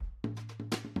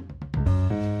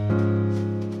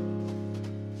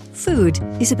Food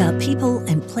is about people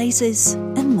and places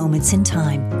and moments in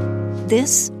time.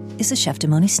 This is a Chef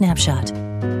Demoni Snapshot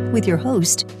with your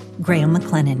host, Graham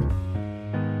McLennan.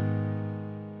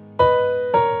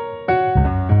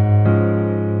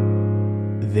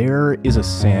 There is a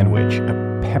sandwich,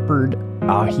 a peppered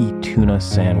ahi tuna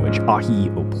sandwich,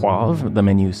 ahi au poivre, the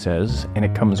menu says, and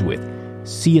it comes with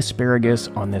sea asparagus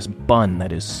on this bun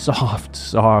that is soft,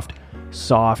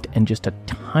 and just a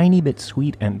tiny bit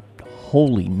sweet, and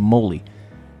holy moly,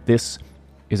 this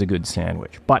is a good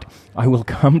sandwich. But I will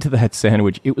come to that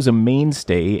sandwich. It was a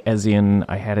mainstay, as in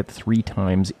I had it 3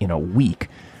 times in a week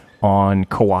on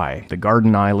Kauai, the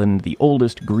garden island, the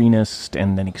oldest, greenest,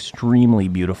 and then extremely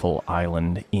beautiful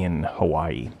island in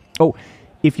Hawaii. Oh,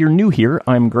 if you're new here,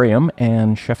 I'm Graham,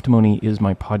 and Chef Demoni is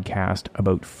my podcast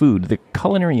about food. The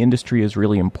culinary industry is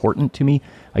really important to me.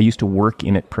 I used to work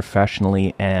in it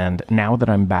professionally, and now that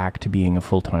I'm back to being a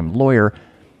full-time lawyer,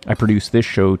 I produce this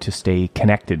show to stay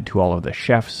connected to all of the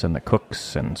chefs and the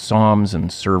cooks and somms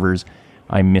and servers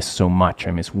I miss so much.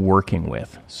 I miss working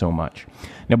with so much.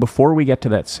 Now, before we get to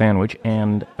that sandwich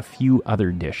and a few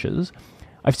other dishes,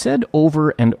 I've said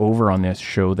over and over on this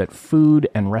show that food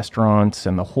and restaurants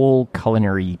and the whole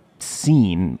culinary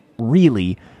scene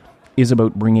really is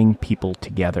about bringing people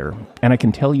together. And I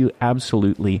can tell you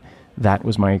absolutely that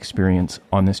was my experience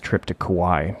on this trip to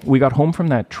Kauai. We got home from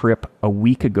that trip a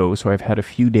week ago, so I've had a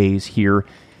few days here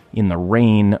in the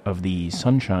rain of the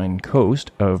Sunshine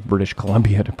Coast of British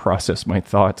Columbia to process my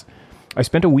thoughts. I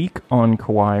spent a week on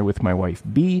Kauai with my wife,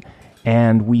 Bea,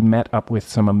 and we met up with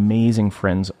some amazing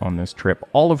friends on this trip,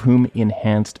 all of whom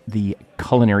enhanced the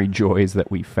culinary joys that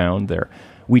we found there.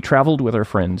 We traveled with our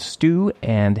friend Stu,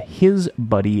 and his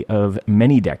buddy of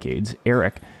many decades,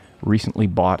 Eric, recently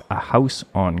bought a house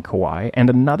on Kauai, and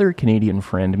another Canadian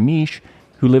friend, Mish,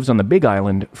 who lives on the Big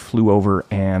Island, flew over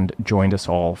and joined us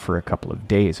all for a couple of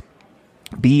days.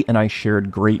 Bea and I shared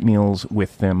great meals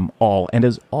with them all, and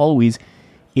as always,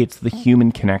 it's the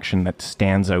human connection that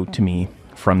stands out to me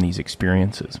from these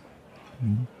experiences.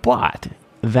 But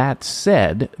that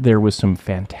said, there was some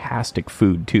fantastic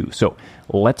food too, so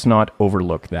let's not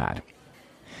overlook that.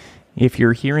 If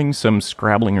you're hearing some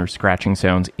scrabbling or scratching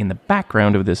sounds in the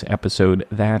background of this episode,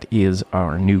 that is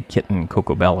our new kitten,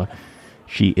 Coco Bella.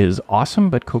 She is awesome,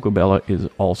 but Coco Bella is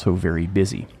also very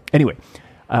busy. Anyway,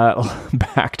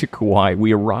 back to Kauai.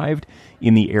 We arrived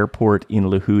in the airport in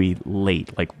Lihue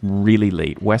late, like really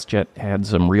late. WestJet had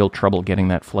some real trouble getting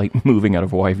that flight moving out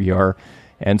of YVR,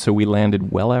 and so we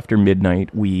landed well after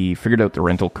midnight. We figured out the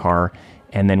rental car,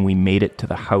 and then we made it to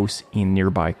the house in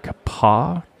nearby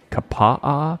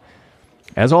Kapa'a.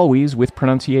 As always, with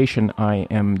pronunciation, I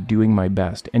am doing my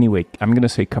best. Anyway, I'm going to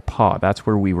say Kapa. That's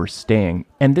where we were staying.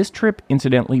 And this trip,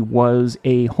 incidentally, was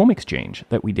a home exchange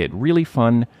that we did. Really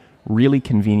fun, really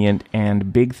convenient,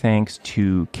 and big thanks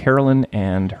to Carolyn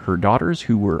and her daughters,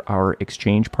 who were our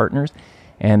exchange partners.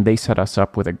 And they set us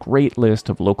up with a great list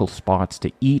of local spots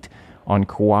to eat on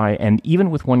Kauai, and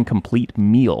even with one complete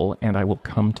meal, and I will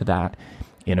come to that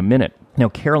in a minute. Now,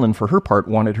 Carolyn, for her part,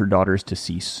 wanted her daughters to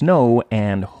see snow,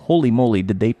 and holy moly,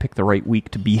 did they pick the right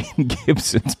week to be in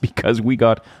Gibsons, because we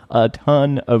got a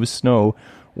ton of snow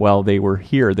while they were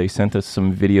here. They sent us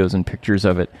some videos and pictures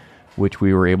of it, which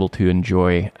we were able to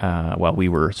enjoy while we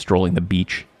were strolling the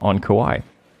beach on Kauai.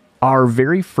 Our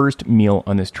very first meal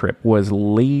on this trip was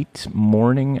late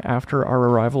morning after our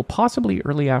arrival, possibly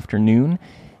early afternoon,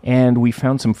 and we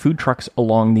found some food trucks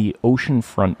along the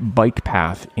oceanfront bike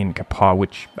path in Kapa,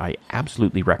 which I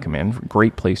absolutely recommend.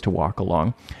 Great place to walk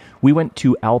along. We went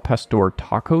to Al Pastor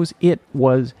Tacos. It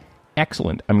was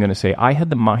excellent, I'm going to say. I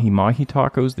had the mahi-mahi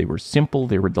tacos. They were simple,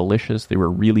 they were delicious, they were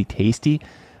really tasty.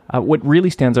 What really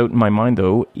stands out in my mind,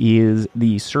 though, is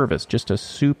the service. Just a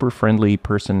super friendly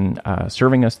person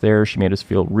serving us there. She made us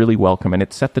feel really welcome, and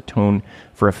it set the tone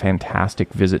for a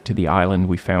fantastic visit to the island.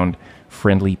 We found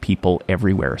friendly people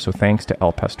everywhere. So thanks to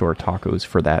El Pastor Tacos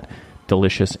for that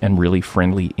delicious and really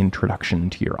friendly introduction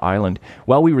to your island.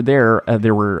 While we were there,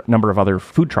 there were a number of other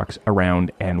food trucks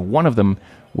around, and one of them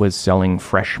was selling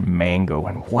fresh mango.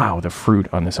 And wow, the fruit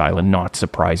on this island, not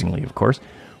surprisingly, of course,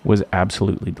 was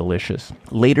absolutely delicious.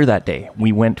 Later that day,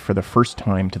 we went for the first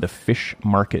time to the Fish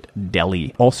Market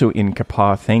Deli, also in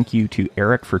Kapa. Thank you to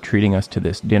Eric for treating us to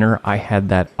this dinner. I had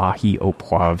that ahi au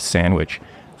poivre sandwich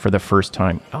for the first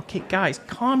time. Okay, guys,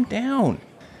 calm down.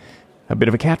 A bit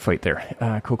of a catfight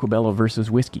there. Coco Bella versus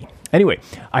whiskey. Anyway,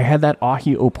 I had that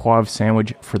ahi au poivre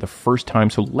sandwich for the first time,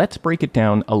 so let's break it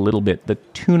down a little bit. The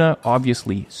tuna,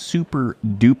 obviously super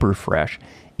duper fresh.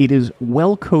 It is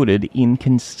well coated in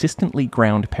consistently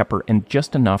ground pepper and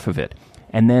just enough of it.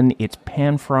 And then it's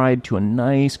pan fried to a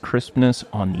nice crispness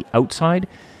on the outside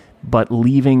but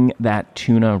leaving that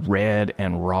tuna red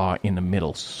and raw in the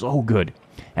middle. So good.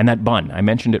 And that bun, I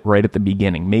mentioned it right at the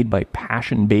beginning, made by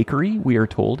Passion Bakery, we are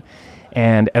told.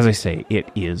 And as I say, it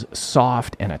is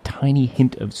soft and a tiny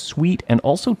hint of sweet, and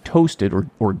also toasted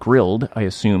or grilled, I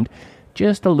assumed,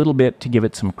 just a little bit to give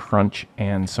it some crunch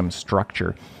and some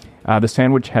structure. The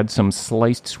sandwich had some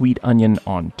sliced sweet onion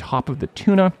on top of the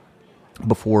tuna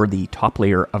before the top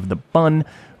layer of the bun,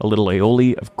 a little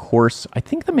aioli, of course. I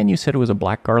think the menu said it was a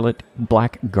black garlic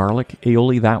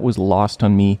aioli. That was lost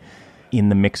on me in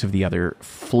the mix of the other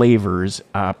flavors,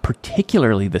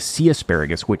 particularly the sea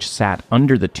asparagus, which sat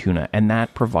under the tuna, and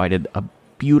that provided a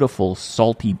beautiful,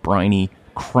 salty, briny,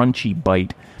 crunchy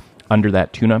bite under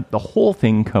that tuna. The whole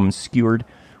thing comes skewered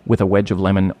with a wedge of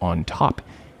lemon on top,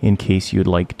 in case you'd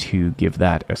like to give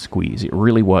that a squeeze. It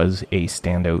really was a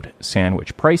standout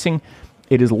sandwich. Pricing,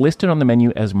 it is listed on the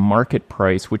menu as market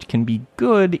price, which can be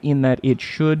good in that it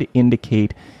should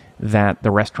indicate that the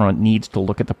restaurant needs to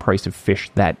look at the price of fish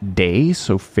that day,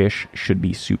 so fish should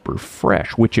be super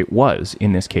fresh, which it was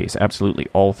in this case, absolutely,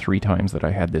 all 3 times that I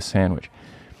had this sandwich.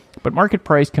 But market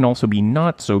price can also be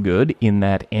not so good in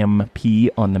that MP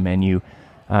on the menu,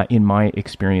 in my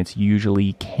experience,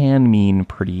 usually can mean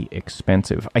pretty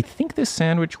expensive. I think this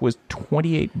sandwich was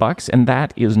 $28, and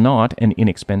that is not an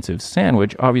inexpensive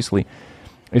sandwich, obviously,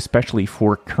 especially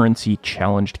for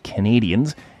currency-challenged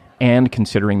Canadians, and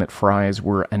considering that fries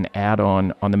were an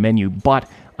add-on on the menu. But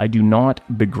I do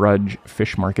not begrudge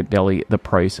Fish Market Deli the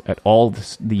price at all.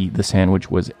 The sandwich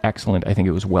was excellent. I think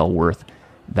it was well worth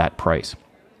that price.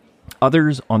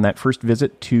 Others on that first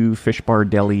visit to Fish Bar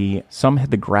Deli, some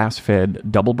had the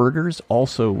grass-fed double burgers,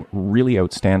 also really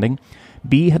outstanding.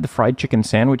 B had the fried chicken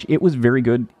sandwich. It was very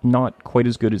good, not quite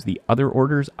as good as the other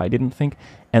orders, I didn't think.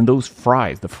 And those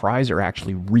fries, the fries are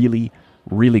actually really,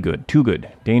 really good. Too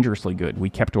good. Dangerously good. We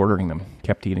kept ordering them,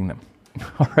 kept eating them.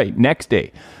 All right, next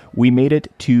day, we made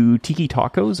it to Tiki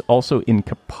Tacos, also in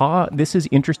Kauai. This is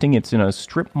interesting. It's in a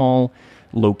strip mall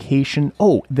location.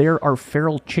 Oh, there are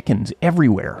feral chickens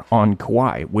everywhere on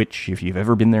Kauai, which if you've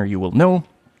ever been there, you will know.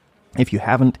 If you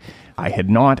haven't, I had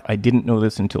not. I didn't know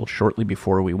this until shortly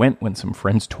before we went, when some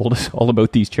friends told us all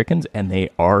about these chickens, and they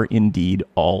are indeed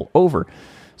all over.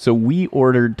 So we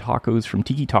ordered tacos from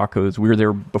Tiki Tacos. We were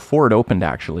there before it opened,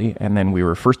 actually, and then we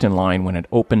were first in line when it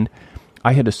opened.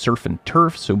 I had a surf and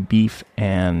turf, so beef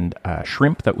and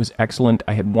shrimp. That was excellent.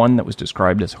 I had one that was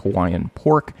described as Hawaiian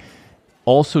pork.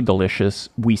 Also delicious.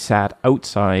 We sat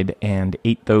outside and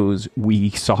ate those. We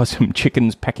saw some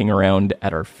chickens pecking around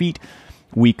at our feet.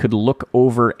 We could look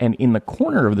over, and in the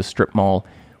corner of the strip mall,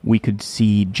 we could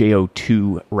see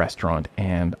JO2 restaurant,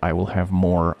 and I will have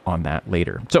more on that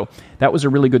later. So that was a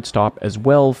really good stop as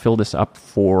well, filled us up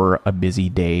for a busy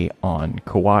day on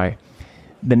Kauai.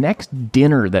 The next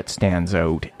dinner that stands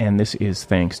out, and this is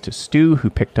thanks to Stu,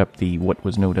 who picked up what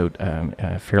was no doubt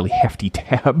a fairly hefty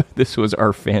tab. This was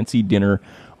our fancy dinner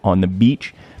on the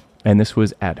beach, and this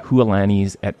was at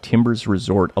Hualani's at Timbers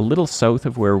Resort, a little south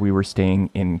of where we were staying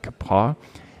in Kauai,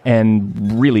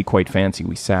 and really quite fancy.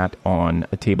 We sat on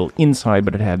a table inside,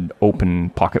 but it had open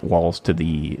pocket walls to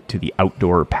the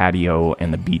outdoor patio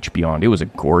and the beach beyond. It was a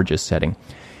gorgeous setting.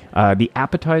 The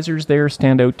appetizers there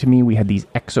stand out to me. We had these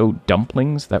exo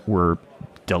dumplings that were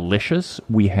delicious.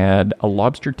 We had a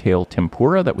lobster tail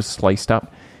tempura that was sliced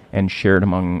up and shared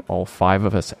among all 5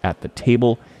 of us at the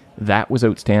table. That was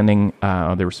outstanding.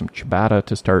 There was some ciabatta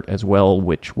to start as well,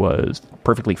 which was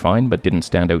perfectly fine, but didn't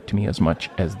stand out to me as much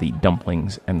as the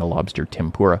dumplings and the lobster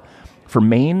tempura. For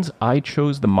mains, I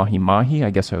chose the mahi-mahi. I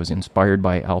guess I was inspired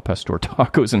by Al Pastor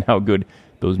tacos and how good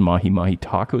those mahi-mahi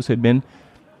tacos had been.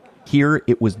 Here,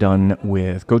 it was done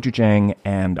with gochujang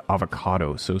and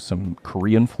avocado, so some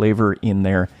Korean flavor in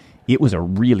there. It was a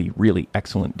really, really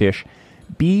excellent dish.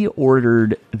 B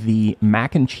ordered the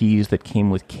mac and cheese that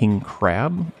came with king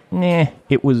crab.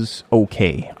 It was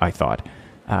okay, I thought.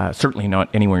 Certainly not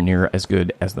anywhere near as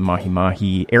good as the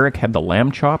mahi-mahi. Eric had the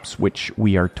lamb chops, which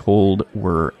we are told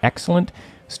were excellent.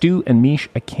 Stu and Mish,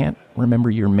 I can't remember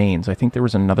your mains. I think there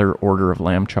was another order of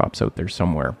lamb chops out there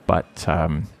somewhere, but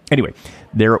anyway,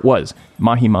 there it was.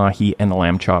 Mahi-mahi and the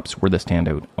lamb chops were the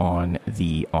standout on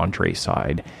the entree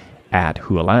side at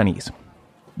Hualani's.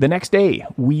 The next day,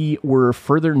 we were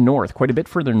further north, quite a bit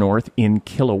further north in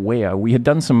Kilauea. We had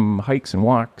done some hikes and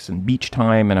walks and beach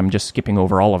time, and I'm just skipping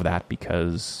over all of that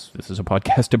because this is a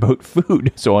podcast about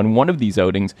food. So on one of these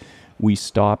outings, we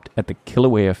stopped at the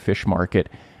Kilauea Fish Market.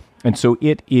 And so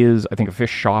it is, I think, a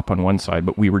fish shop on one side,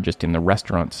 but we were just in the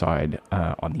restaurant side.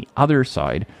 On the other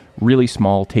side, really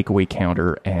small takeaway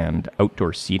counter and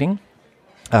outdoor seating,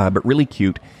 but really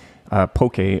cute.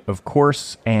 Poke, of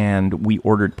course, and we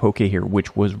ordered poke here,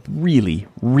 which was really,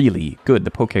 really good.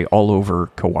 The poke all over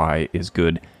Kauai is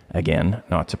good, again,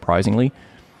 not surprisingly.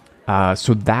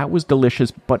 So that was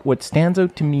delicious, but what stands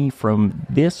out to me from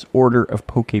this order of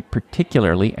poke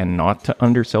particularly, and not to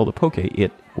undersell the poke,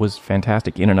 it was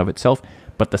fantastic in and of itself,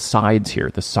 but the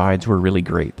sides were really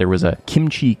great. There was a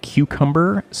kimchi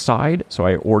cucumber side, so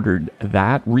I ordered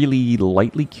that, really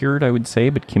lightly cured, I would say,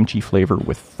 but kimchi flavor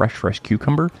with fresh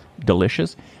cucumber,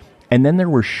 delicious. And then there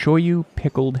were shoyu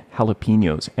pickled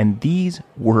jalapenos, and these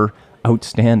were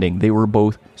outstanding. They were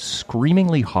both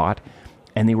screamingly hot,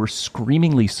 and they were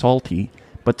screamingly salty,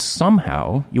 but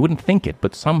somehow, you wouldn't think it,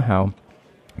 but somehow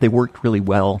they worked really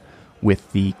well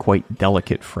with the quite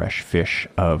delicate fresh fish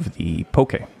of the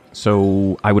poke.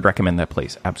 So I would recommend that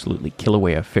place, absolutely.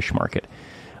 Kilauea Fish Market.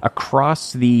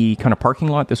 Across the kind of parking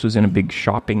lot, this was in a big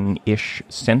shopping-ish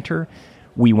center,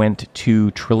 we went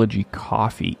to Trilogy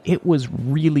Coffee. It was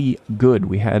really good.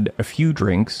 We had a few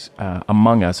drinks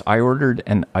among us. I ordered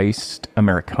an iced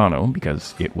Americano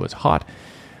because it was hot,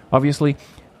 obviously,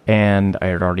 and I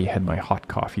had already had my hot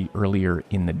coffee earlier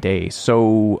in the day.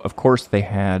 So, of course, they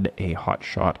had a hot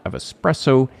shot of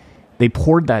espresso. They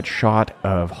poured that shot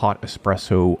of hot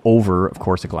espresso over, of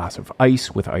course, a glass of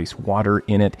ice with ice water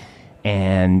in it.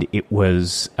 And it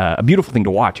was a beautiful thing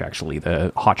to watch, actually,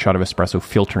 the hot shot of espresso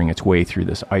filtering its way through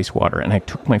this ice water. And I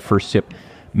took my first sip,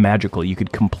 magical. You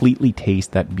could completely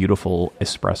taste that beautiful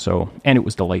espresso, and it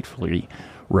was delightfully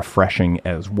refreshing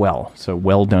as well. So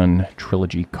well done,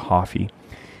 Trilogy Coffee.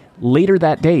 Later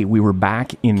that day, we were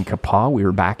back in Kapaa. We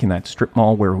were back in that strip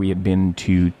mall where we had been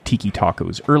to Tiki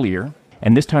Tacos earlier.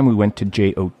 And this time we went to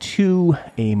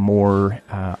JO2, a more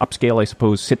upscale, I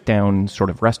suppose, sit-down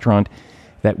sort of restaurant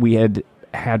that we had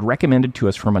recommended to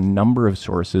us from a number of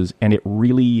sources, and it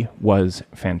really was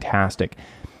fantastic.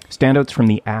 Standouts from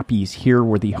the appies here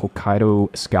were the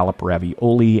Hokkaido scallop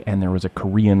ravioli, and there was a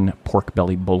Korean pork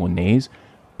belly bolognese.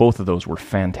 Both of those were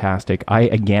fantastic. I,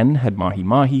 again, had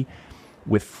mahi-mahi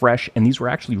with fresh, and these were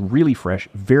actually really fresh,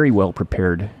 very well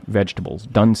prepared vegetables,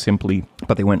 done simply,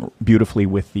 but they went beautifully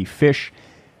with the fish.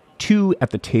 Two at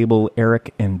the table,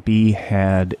 Eric and B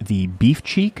had the beef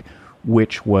cheek,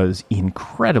 which was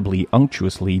incredibly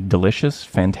unctuously delicious,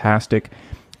 fantastic.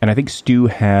 And I think Stu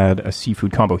had a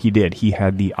seafood combo. He did. He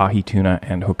had the ahi tuna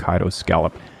and Hokkaido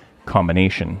scallop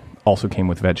combination. Also came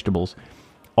with vegetables.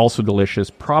 Also delicious.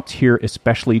 Props here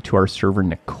especially to our server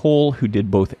Nicole, who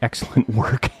did both excellent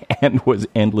work and was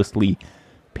endlessly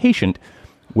patient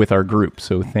with our group.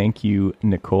 So thank you,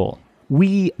 Nicole.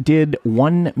 We did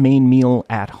one main meal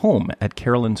at home, at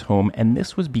Carolyn's home, and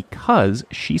this was because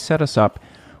she set us up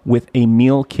with a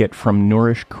meal kit from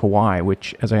Nourish Kauai,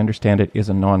 which, as I understand it, is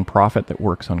a nonprofit that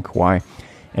works on Kauai.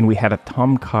 And we had a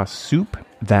tom kha soup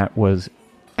that was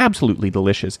absolutely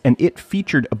delicious, and it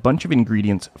featured a bunch of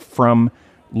ingredients from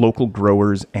local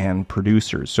growers and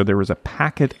producers. So there was a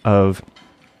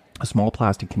small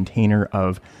plastic container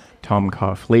of tom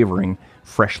kha flavoring,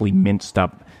 freshly minced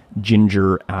up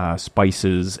ginger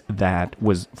spices that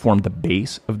formed the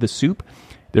base of the soup.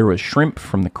 There was shrimp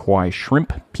from the Kauai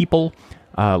shrimp people,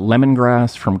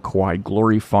 lemongrass from Kauai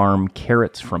Glory Farm,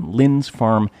 carrots from Lynn's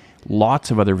Farm, lots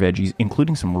of other veggies,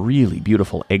 including some really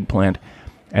beautiful eggplant.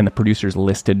 And the producers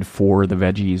listed for the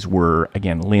veggies were,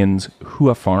 again, Lynn's,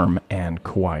 Hua Farm, and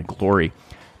Kauai Glory.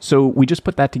 So we just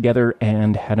put that together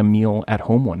and had a meal at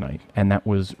home one night, and that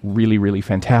was really, really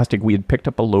fantastic. We had picked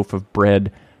up a loaf of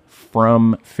bread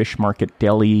from Fish Market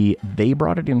Deli. They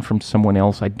brought it in from someone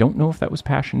else. I don't know if that was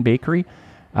Passion Bakery.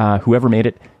 Whoever made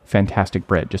it, fantastic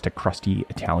bread, just a crusty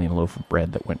Italian loaf of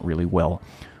bread that went really well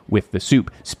with the soup.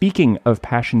 Speaking of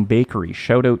Passion Bakery,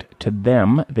 shout out to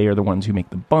them. They are the ones who make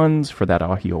the buns for that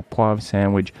ahi au poivre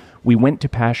sandwich. We went to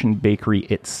Passion Bakery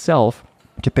itself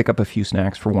to pick up a few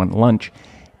snacks for one lunch,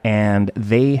 and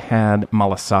they had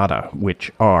malasada, which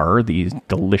are these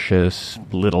delicious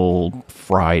little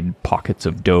fried pockets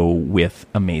of dough with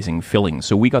amazing fillings.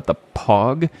 So we got the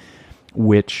POG,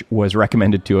 which was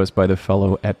recommended to us by the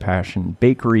fellow at Passion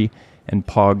Bakery, and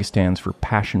POG stands for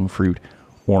passion fruit,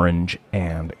 orange,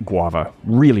 and guava.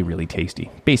 Really, really tasty.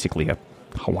 Basically a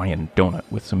Hawaiian donut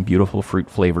with some beautiful fruit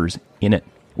flavors in it.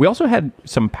 We also had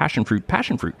some passion fruit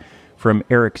from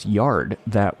Eric's yard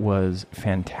that was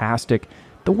fantastic.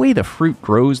 The way the fruit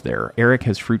grows there, Eric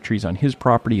has fruit trees on his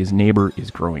property. His neighbor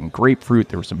is growing grapefruit.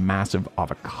 There were some massive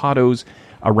avocados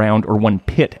around, or one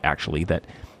pit actually,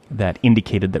 that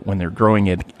indicated that when they're growing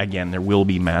it, again, there will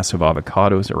be massive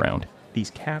avocados around.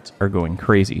 These cats are going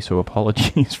crazy, so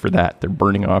apologies for that. They're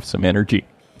burning off some energy.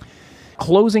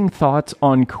 Closing thoughts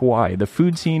on Kauai. The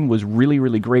food scene was really,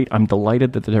 really great. I'm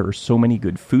delighted that there are so many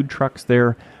good food trucks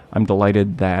there. I'm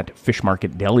delighted that Fish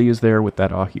Market Deli is there with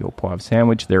that ahi au poivre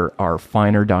sandwich. There are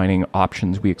finer dining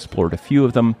options. We explored a few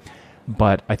of them.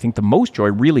 But I think the most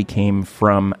joy really came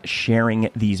from sharing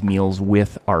these meals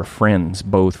with our friends,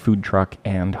 both food truck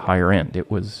and higher end. It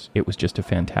was just a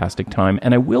fantastic time.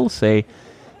 And I will say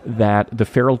that the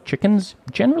feral chickens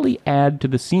generally add to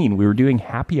the scene. We were doing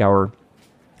happy hour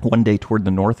one day toward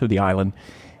the north of the island,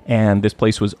 and this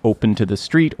place was open to the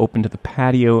street, open to the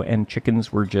patio, and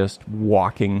chickens were just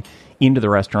walking into the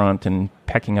restaurant and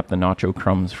pecking up the nacho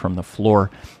crumbs from the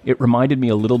floor. It reminded me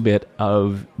a little bit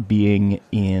of being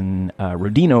in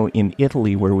Rodino in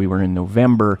Italy, where we were in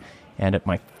November, and at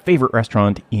my favorite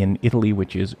restaurant in Italy,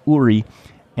 which is Uri,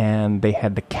 and they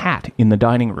had the cat in the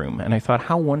dining room. And I thought,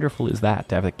 how wonderful is that,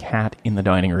 to have a cat in the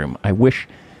dining room? I wish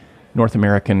North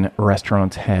American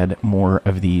restaurants had more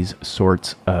of these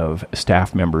sorts of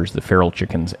staff members, the feral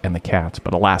chickens and the cats.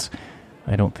 But alas,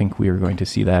 I don't think we are going to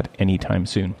see that anytime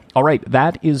soon. All right,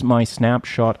 that is my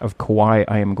snapshot of Kauai.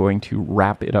 I am going to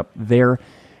wrap it up there.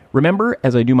 Remember,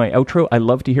 as I do my outro, I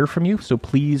love to hear from you, so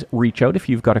please reach out if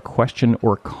you've got a question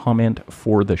or comment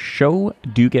for the show.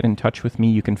 Do get in touch with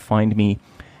me. You can find me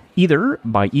either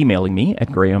by emailing me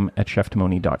at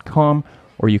graham@cheftimony.com,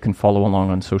 or you can follow along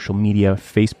on social media,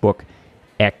 Facebook,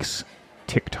 X,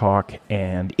 TikTok,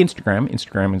 and Instagram.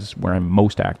 Instagram is where I'm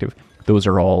most active. Those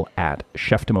are all at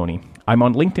Chef Timony. I'm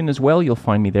on LinkedIn as well. You'll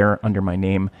find me there under my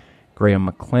name, Graham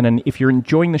McLennan. If you're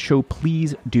enjoying the show,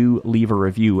 please do leave a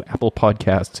review. Apple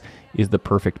Podcasts is the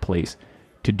perfect place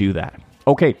to do that.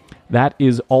 Okay, that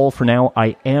is all for now.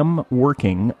 I am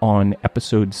working on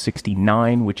episode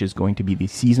 69, which is going to be the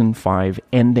season 5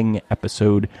 ending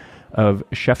episode of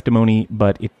Chef Timony,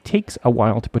 but it takes a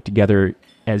while to put together.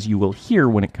 As you will hear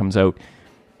when it comes out,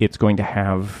 it's going to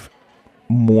have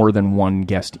more than one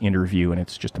guest interview, and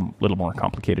it's just a little more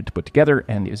complicated to put together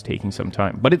and is taking some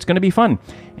time. But it's going to be fun,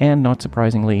 and not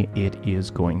surprisingly, it is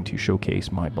going to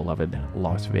showcase my beloved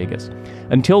Las Vegas.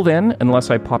 Until then, unless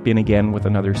I pop in again with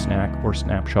another snack or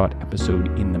snapshot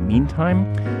episode in the meantime,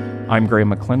 I'm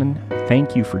Graham McLennan.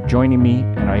 Thank you for joining me,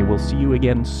 and I will see you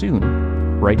again soon,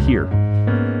 right here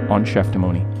on Chef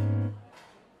Timony.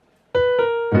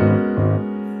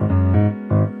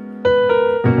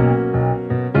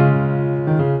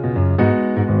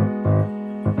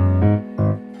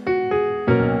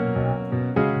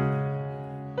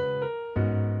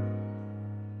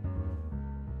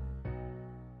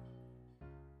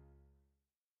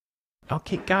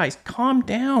 Okay, guys, calm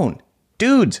down.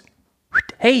 Dudes.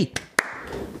 Hey.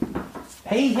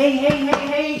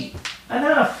 Hey.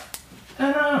 Enough.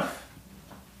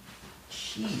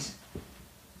 Jeez.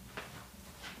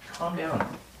 Calm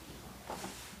down.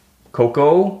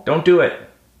 Coco, don't do it.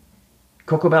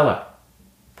 Coco Bella.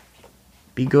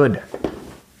 Be good.